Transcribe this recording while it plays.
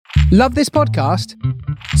Love this podcast?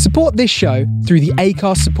 Support this show through the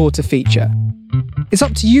Acast supporter feature. It's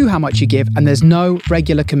up to you how much you give, and there's no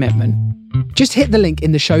regular commitment. Just hit the link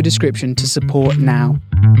in the show description to support now.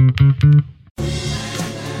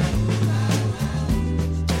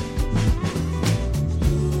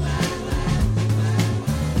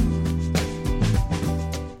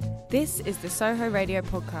 This is the Soho Radio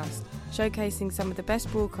Podcast, showcasing some of the best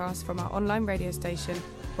broadcasts from our online radio station,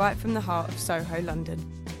 right from the heart of Soho, London.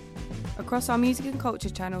 Across our music and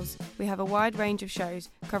culture channels, we have a wide range of shows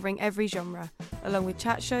covering every genre, along with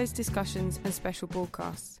chat shows, discussions and special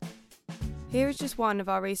broadcasts. Here is just one of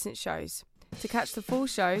our recent shows. To catch the full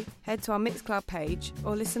show, head to our Mixcloud page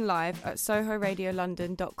or listen live at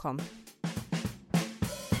sohoradiolondon.com.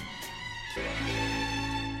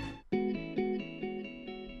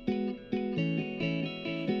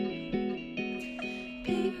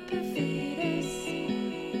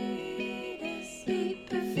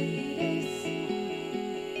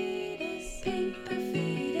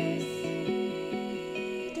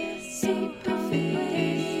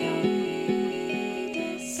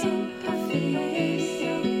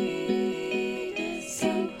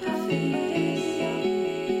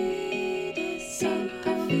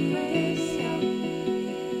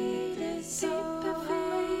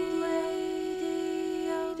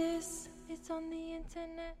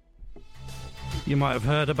 You might have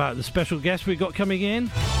heard about the special guest we got coming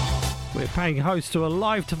in. We're paying host to a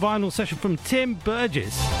live to vinyl session from Tim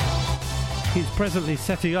Burgess. He's presently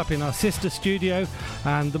setting up in our sister studio,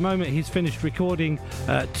 and the moment he's finished recording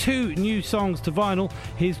 2 new songs to vinyl,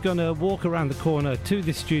 he's going to walk around the corner to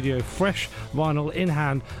this studio, fresh vinyl in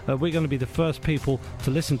hand. We're going to be the first people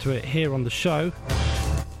to listen to it here on the show.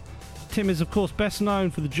 Tim is, of course, best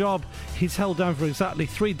known for the job he's held down for exactly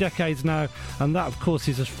 3 decades now, and that, of course,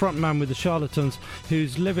 is as frontman with the Charlatans,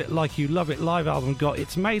 whose Live It Like You Love It live album got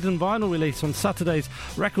its maiden vinyl release on Saturday's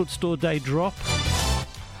Record Store Day drop.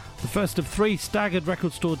 The first of 3 staggered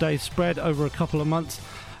Record Store Days spread over a couple of months.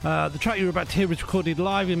 The track you're about to hear was recorded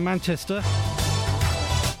live in Manchester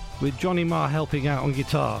with Johnny Marr helping out on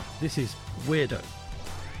guitar. This is Weirdo.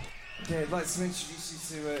 Okay, I'd like to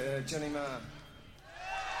introduce you to Johnny Marr.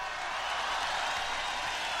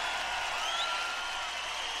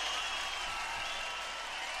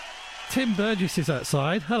 Tim Burgess is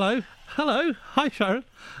outside. Hello. Hello. Hi, Sharon.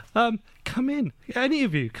 Come in. Any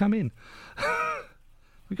of you, come in.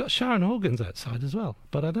 We've got Sharon Horgan's outside as well,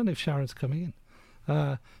 but I don't know if Sharon's coming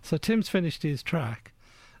in. So Tim's finished his track.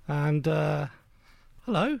 And,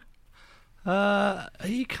 hello. Are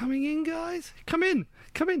you coming in, guys? Come in.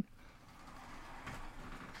 Come in.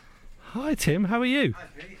 Hi, Tim. How are you? Hi,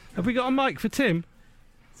 Pete. Have we got a mic for Tim?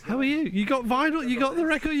 How are you? You got vinyl? You got the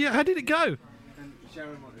record? Yeah. How did it go?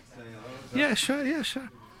 Sharon wanted to say hello. Yeah, sure. Yeah, sure.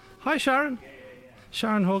 Hi, Sharon.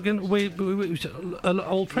 Sharon Horgan. We an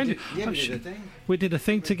old friend. We did a thing. We did a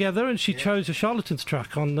thing together, and she chose a Charlatans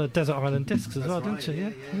track on the Desert Island Discs as well, didn't she? Yeah.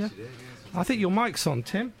 She did, yes. I think your mic's on,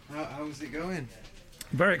 Tim. How's it going?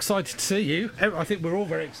 Very excited to see you. I think we're all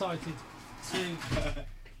very excited to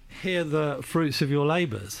hear the fruits of your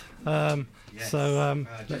labours. Yes. So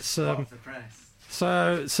let's.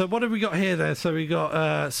 So what have we got here then? So we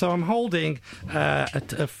got. So I'm holding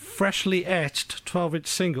a freshly etched 12-inch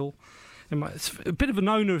single. It's a bit of an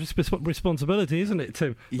owner's responsibility, isn't it,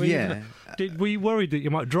 Tim? Were you worried that you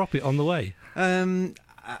might drop it on the way?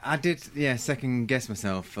 I did, second guess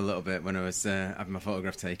myself a little bit when I was having my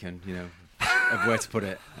photograph taken, of where to put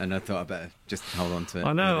it, and I thought I better just hold on to it.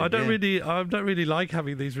 I know. I don't really like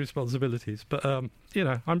having these responsibilities, but I'm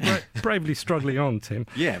bravely struggling on, Tim.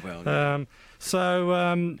 Yeah, well.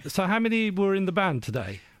 So how many were in the band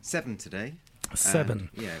today? 7 today.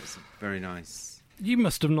 7. Yeah, it was very nice. You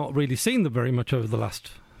must have not really seen them very much over the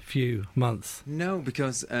last few months. No,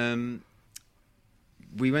 because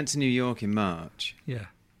we went to New York in March. Yeah.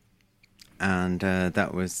 And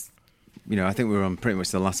that was, I think we were on pretty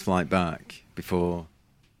much the last flight back before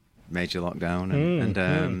major lockdown,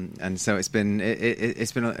 and so it's been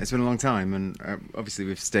a long time, and obviously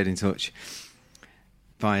we've stayed in touch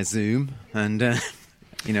via Zoom and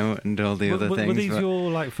and all the other things. Were these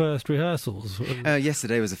your first rehearsals?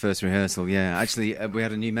 Yesterday was the first rehearsal. Yeah, actually, we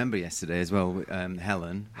had a new member yesterday as well,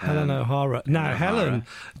 Helen. Helen O'Hara. Now, Helen,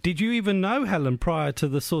 did you even know Helen prior to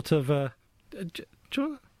the sort of? I think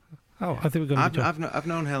we're going to. I've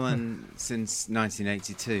known Helen since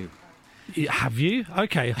 1982. Have you?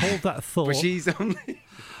 Okay, hold that thought. But she's only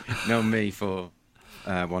known me for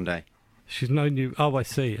 1 day. She's known you. Oh, I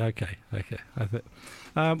see. Okay. I think.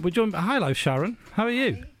 We're joined by. Hello, Sharon. How are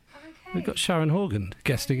you? I'm We've got Sharon Horgan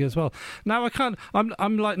guesting as well. Now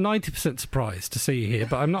I'm like 90% surprised to see you here,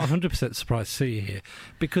 but I'm not 100% surprised to see you here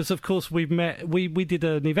because, of course, we've met. We did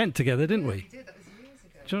an event together, didn't we? We did. That was years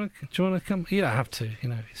ago. Do you want to come? You don't have to.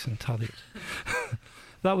 It's entirely.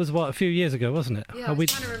 That was a few years ago, wasn't it? Yeah, I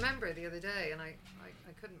was trying to remember it the other day, and I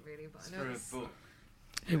couldn't really, but I know it's...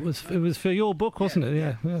 It was for your book, wasn't it?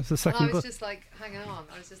 Yeah, it's the second book. I was just like hanging on.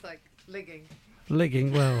 I was just like ligging.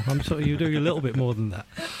 Well, I'm sure you do a little bit more than that.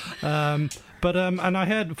 But and I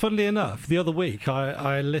heard, funnily enough, the other week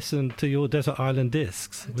I listened to your Desert Island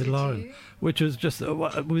Discs with Lauren, which was just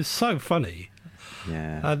it was so funny.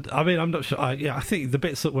 Yeah. And I mean, I'm not sure. I think the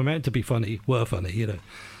bits that were meant to be funny were funny,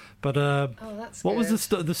 But that's what good. was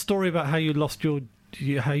the story about how you lost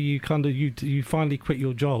how you finally quit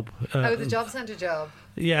your job? The job centre job.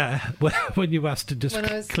 Yeah, when you asked to just when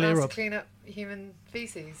I was clear asked up, to clean up human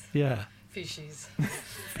feces. Yeah. Feces.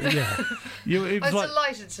 Yeah. I was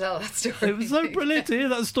delighted to tell that story. It was so brilliant to hear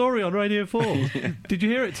that story on Radio 4. Did you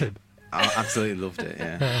hear it, Tim? I absolutely loved it,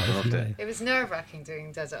 yeah. I loved it. It was nerve-wracking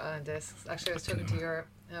doing Desert Island Discs. Actually, I was talking to your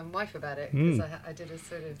wife about it, because I did a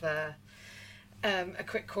sort of a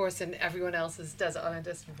quick course in everyone else's Desert Island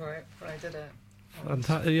Discs before I did it.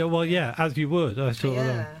 Well, yeah, as you would.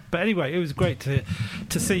 But anyway, it was great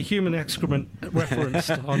to see human excrement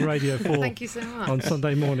referenced on Radio 4. Thank you so much. On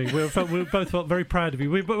Sunday morning. We both felt very proud of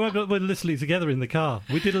you. We were listening together in the car.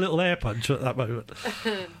 We did a little air punch at that moment.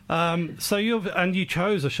 So you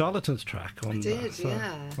chose a Charlatans track. I did,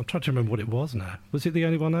 yeah. I'm trying to remember what it was now. Was it the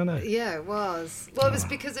only one I know? Yeah, it was. Well, it was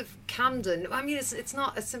because of Camden. I mean, it's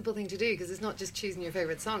not a simple thing to do, because it's not just choosing your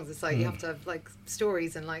favourite songs. It's like you have to have like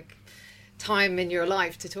stories and like time in your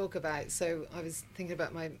life to talk about. So I was thinking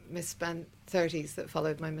about my misspent 30s that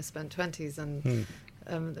followed my misspent 20s, and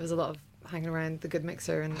there was a lot of hanging around the Good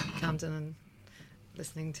Mixer in Camden and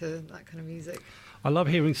listening to that kind of music. I love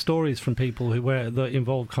hearing stories from people that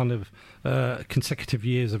involve kind of consecutive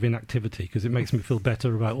years of inactivity, because it makes me feel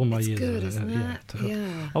better about all my years. Good, isn't it?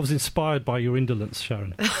 Yeah. I was inspired by your indolence,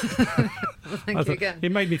 Sharon. Well, thank you again.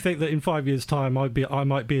 It made me think that in 5 years' time I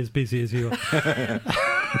might be as busy as you are.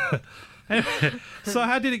 So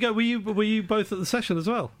how did it go? Were you both at the session as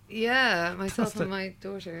well? Yeah, myself and my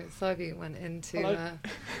daughter Savi went into where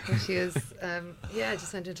she is.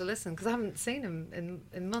 Just went in to listen, because I haven't seen him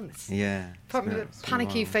in months. Yeah, probably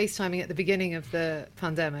panicky FaceTiming at the beginning of the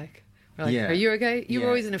pandemic. Like, yeah. Are you okay? You were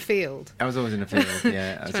always in a field. I was always in a field.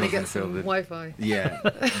 Yeah, trying to get some Wi-Fi. Yeah.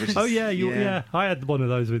 I had one of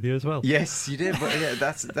those with you as well. Yes, you did. But yeah,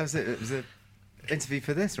 that was it. It was a interview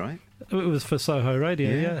for this, right? It was for Soho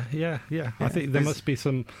Radio. Yeah. I think there must be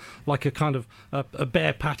some, like a kind of a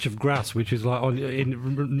bare patch of grass, which is like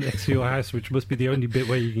next to your house, which must be the only bit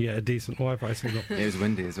where you can get a decent Wi-Fi signal. It was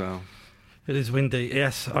windy as well. It is windy,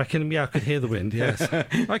 yes. I could hear the wind, yes.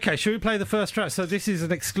 Okay, should we play the first track? So this is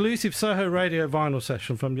an exclusive Soho Radio vinyl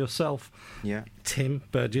session from yourself, Tim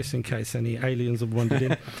Burgess, in case any aliens have wandered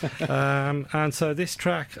in. And so this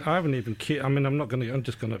track, I haven't even I'm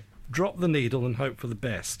just going to drop the needle and hope for the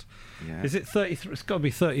best. Yeah. Is it 33? It's got to be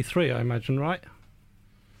 33, I imagine, right?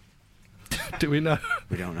 Do we know?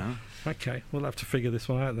 We don't know. Okay, we'll have to figure this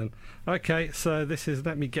one out then. Okay, so this is,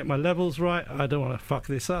 let me get my levels right. I don't want to fuck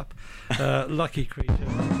this up. Lucky Creature.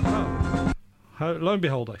 Oh, lo and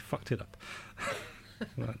behold, I fucked it up.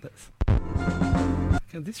 Right,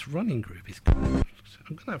 this running group is good. I'm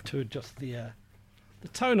going to have to adjust the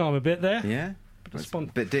tone arm a bit there. Yeah? It's a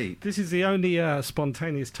bit deep. This is the only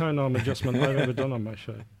spontaneous tone arm adjustment I've ever done on my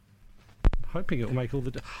show. I'm hoping it will make all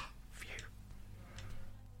the...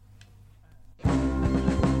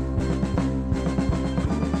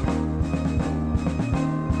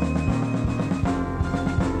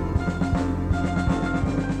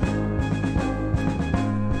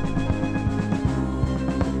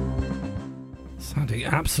 Sounding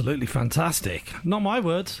absolutely fantastic. Not my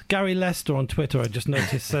words. Gary Lester on Twitter, I just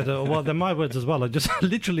noticed, said, well, they're my words as well. I just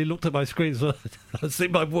literally looked at my screen, so I see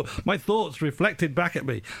my thoughts reflected back at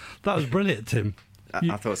me. That was brilliant, Tim.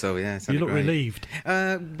 I thought so, yeah. You look relieved.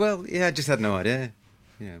 Well, yeah, I just had no idea.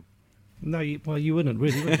 Yeah. No, you wouldn't,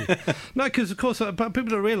 really, would you? No, because, of course, people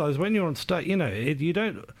don't realise when you're on stage, you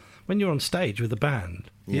don't... When you're on stage with a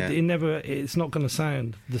band, it's not going to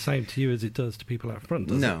sound the same to you as it does to people out front,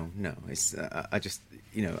 does it? No. It's I just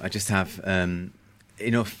have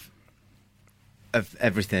enough of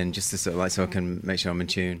everything just to sort of so I can make sure I'm in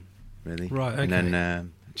tune, really. Right. Okay.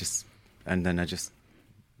 And then I just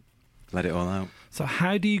let it all out. So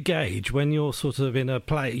how do you gauge when you're sort of in a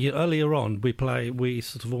play? Earlier on, we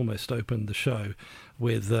sort of almost opened the show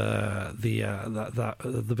with the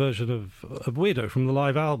version of Weirdo from the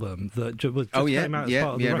live album that came out as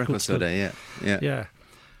part of the record store day. Yeah.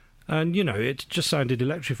 And, it just sounded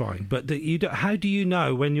electrifying. But how do you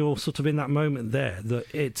know when you're sort of in that moment there that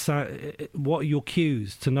it's what are your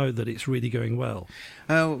cues to know that it's really going well?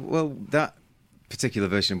 Well, that particular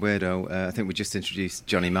version of Weirdo, I think we just introduced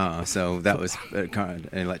Johnny Marr, so that was kind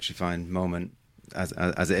of an electrifying moment as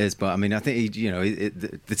it is. But I mean, I think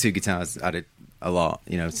the two guitars added a lot,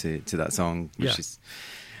 to that song, which is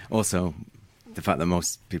also the fact that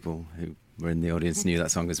most people who were in the audience knew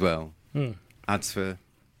that song as well. Adds for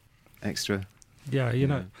extra. Yeah,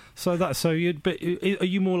 So are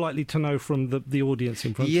you more likely to know from the audience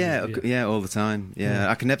in front of you? Yeah, all the time. Yeah,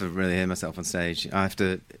 I can never really hear myself on stage. I have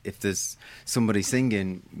to, if there's somebody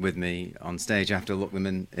singing with me on stage, I have to look them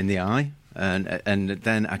in the eye, and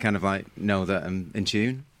then I kind of like know that I'm in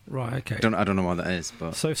tune. Right. Okay. I don't know what that is,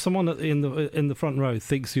 but so if someone in the front row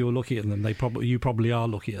thinks you're looking at them, you probably are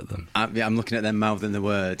looking at them. I'm looking at them mouthing the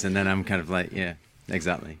words, and then I'm kind of like, yeah,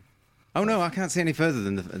 exactly. Oh no, I can't see any further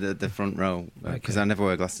than the front row because I never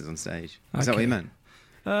wear glasses on stage. Is that what you meant?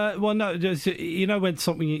 Well, no. When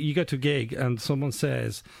something you go to a gig and someone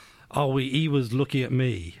says, "Oh, he was looking at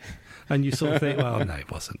me," and you sort of think, "Well, no,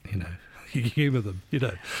 it wasn't." You humour them,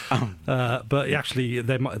 but actually,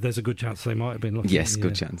 there's a good chance they might have been looking. Yes, at you,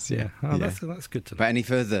 good chance. Yeah. Oh, that's good to know. But any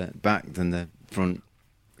further back than the front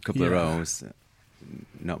couple of rows.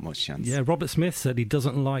 Not much chance. Yeah, Robert Smith said he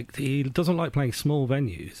doesn't like playing small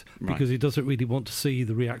venues because he doesn't really want to see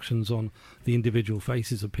the reactions on the individual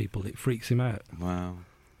faces of people. It freaks him out. Wow,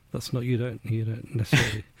 that's not you don't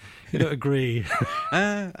necessarily you don't agree.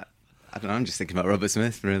 I don't know. I'm just thinking about Robert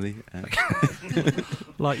Smith, really.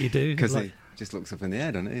 Like you do, because he just looks up in the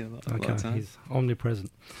air, doesn't he? A lot of times. He's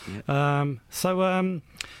omnipresent. Yeah.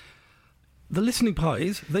 The listening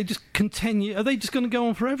parties, they just continue. Are they just going to go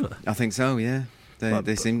on forever? I think so. Yeah.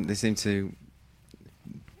 They seem to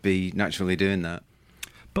be naturally doing that.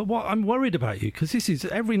 But what I'm worried about you, because this is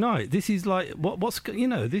every night. This is like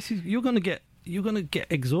this is you're going to get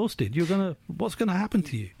exhausted. What's going to happen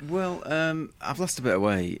to you? Well, I've lost a bit of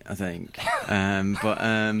weight, I think. But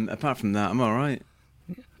apart from that, I'm all right.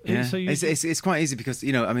 Yeah, so it's quite easy because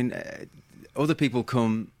other people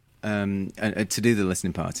come to do the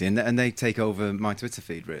listening party, and they take over my Twitter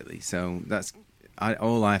feed really. So that's.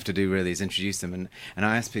 All I have to do really is introduce them, and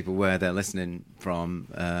I ask people where they're listening from,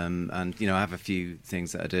 and I have a few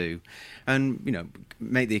things that I do, and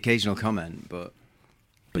make the occasional comment, but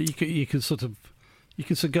you can sort of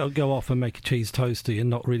go off and make a cheese toasty and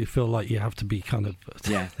not really feel like you have to be kind of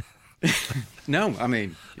No, I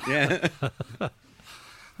mean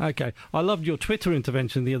Okay, I loved your Twitter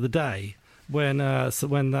intervention the other day. When that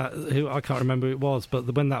I can't remember who it was,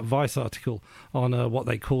 but when that Vice article on what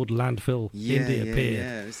they called landfill indie appeared,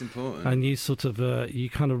 yeah, it's important. And you sort of you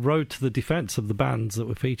kind of rode to the defence of the bands that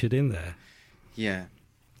were featured in there. Yeah.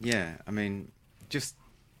 I mean, just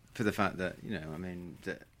for the fact that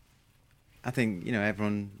I think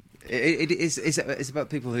everyone. It's about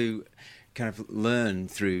people who kind of learn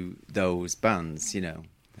through those bands,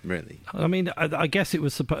 Really, I mean, I guess it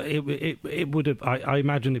was it would have. I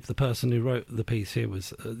imagine if the person who wrote the piece here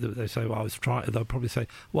was, they say, well, I was trying. They'll probably say,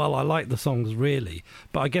 well, I like the songs really,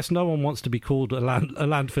 but I guess no one wants to be called a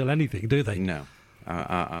landfill anything, do they? No,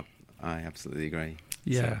 I absolutely agree.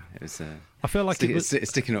 Yeah, so it was. I feel like it's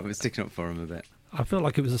sticking up for him a bit. I feel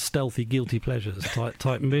like it was a stealthy guilty pleasures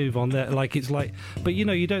type move on there. Like it's like, but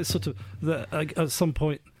you don't sort of at some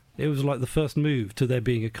point. It was like the first move to there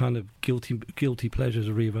being a kind of guilty pleasures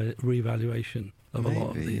reevaluation of a lot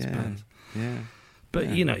of these bands. Yeah. But,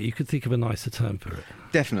 you could think of a nicer term for it.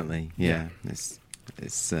 Definitely, yeah. It's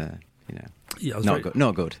not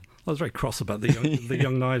good. I was very cross about the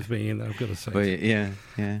Young Knives being in there, I've got to say. But yeah.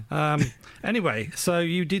 Anyway, so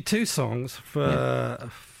you did 2 songs for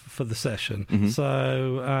the session. Mm-hmm.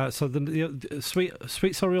 So the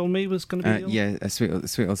Sweet Sorry Old Me was going to be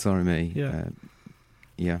Sweet Old Sorry Me. Yeah.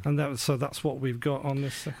 Yeah, and that's what we've got on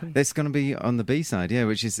this second. It's going to be on the B side,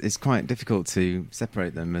 which is quite difficult to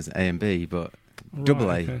separate them as A and B, but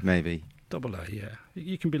double A maybe. Double A, yeah.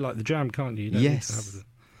 You can be like the Jam, can't you? Yes.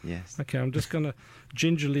 Okay, I'm just going to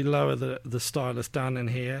gingerly lower the stylus down in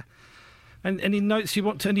here. And any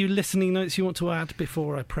listening notes you want to add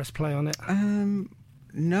before I press play on it?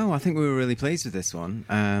 No, I think we were really pleased with this one.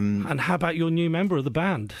 And how about your new member of the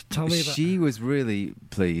band? Tell me about. She was really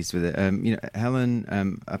pleased with it.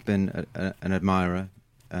 Helen, I've been an admirer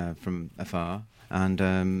from afar, and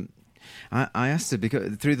I asked her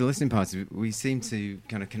because through the listening party we seemed to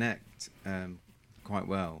kind of connect quite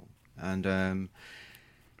well. And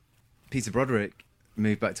Peter Broderick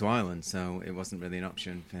moved back to Ireland, so it wasn't really an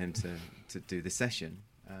option for him to do this session.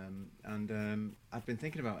 And I've been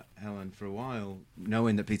thinking about Helen for a while,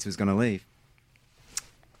 knowing that Peter was going to leave.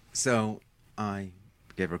 so I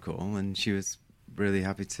gave her a call, and she was really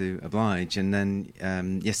happy to oblige. And then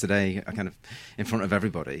yesterday, I kind of, in front of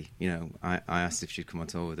everybody, I asked if she'd come on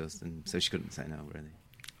tour with us, and so she couldn't say no, really.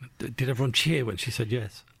 Did everyone cheer when she said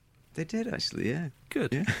yes? They did, actually, yeah.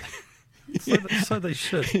 Good. Yeah. So they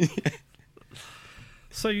should. Yeah.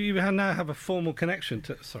 So you now have a formal connection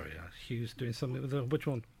to... Sorry, Hugh's doing something with which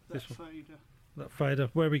one? This one? Fader. That fader.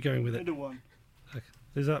 Where are we going with it? Middle one. Okay.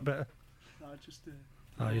 Is that better? No, just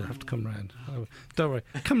you'll have to come round. Oh, don't worry.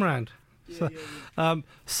 Come round. Yeah.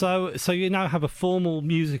 So you now have a formal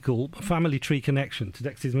musical family tree connection to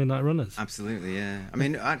Dexys Midnight Runners. Absolutely, yeah. I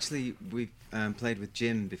mean, actually, we've played with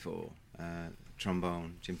Jim before,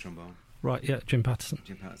 Jim Trombone. Right, yeah, Jim Patterson,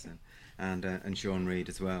 and Sean Reid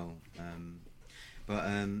as well. But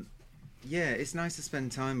yeah, it's nice to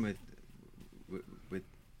spend time with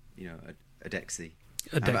a Dexy.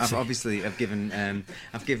 I've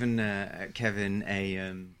given Kevin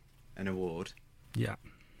an award. Yeah.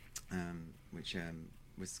 Which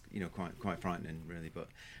was quite frightening, really, but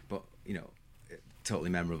totally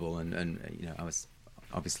memorable, and I was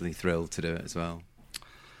obviously thrilled to do it as well.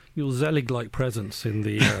 Your Zelig-like presence in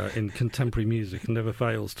the in contemporary music never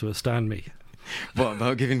fails to astound me. What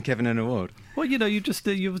about giving Kevin an award? Well, you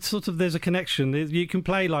sort of, there's a connection. You can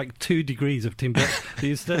play like 2 degrees of Tim Burgess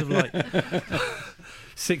instead of like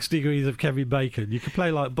 6 degrees of Kevin Bacon. You can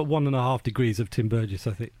play like but 1.5 degrees of Tim Burgess,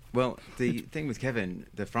 I think. Well, the thing with Kevin,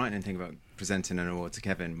 the frightening thing about presenting an award to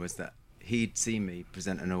Kevin was that he'd seen me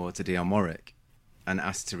present an award to Dionne Warwick and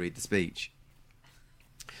asked to read the speech.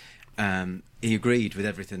 He agreed with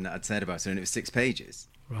everything that I'd said about her, and it was 6 pages.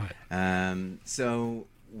 Right. So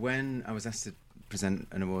when I was asked to present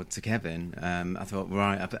an award to Kevin, I thought,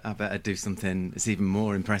 right, I better do something that's even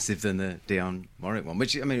more impressive than the Dionne Warwick one,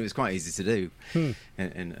 which, I mean, it was quite easy to do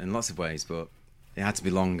in lots of ways, but it had to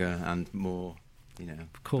be longer and more,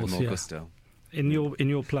 of course, more gusto. In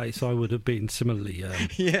your place, I would have been similarly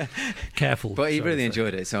careful. But he really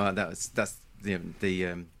enjoyed it, so that's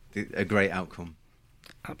a great outcome.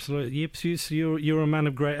 Absolutely, you're a man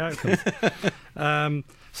of great outcomes.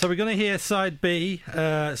 So we're going to hear side B,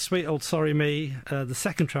 Sweet Old Sorry Me, the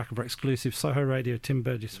second track of our exclusive Soho Radio Tim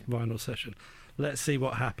Burgess vinyl session. Let's see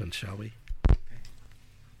what happens, shall we?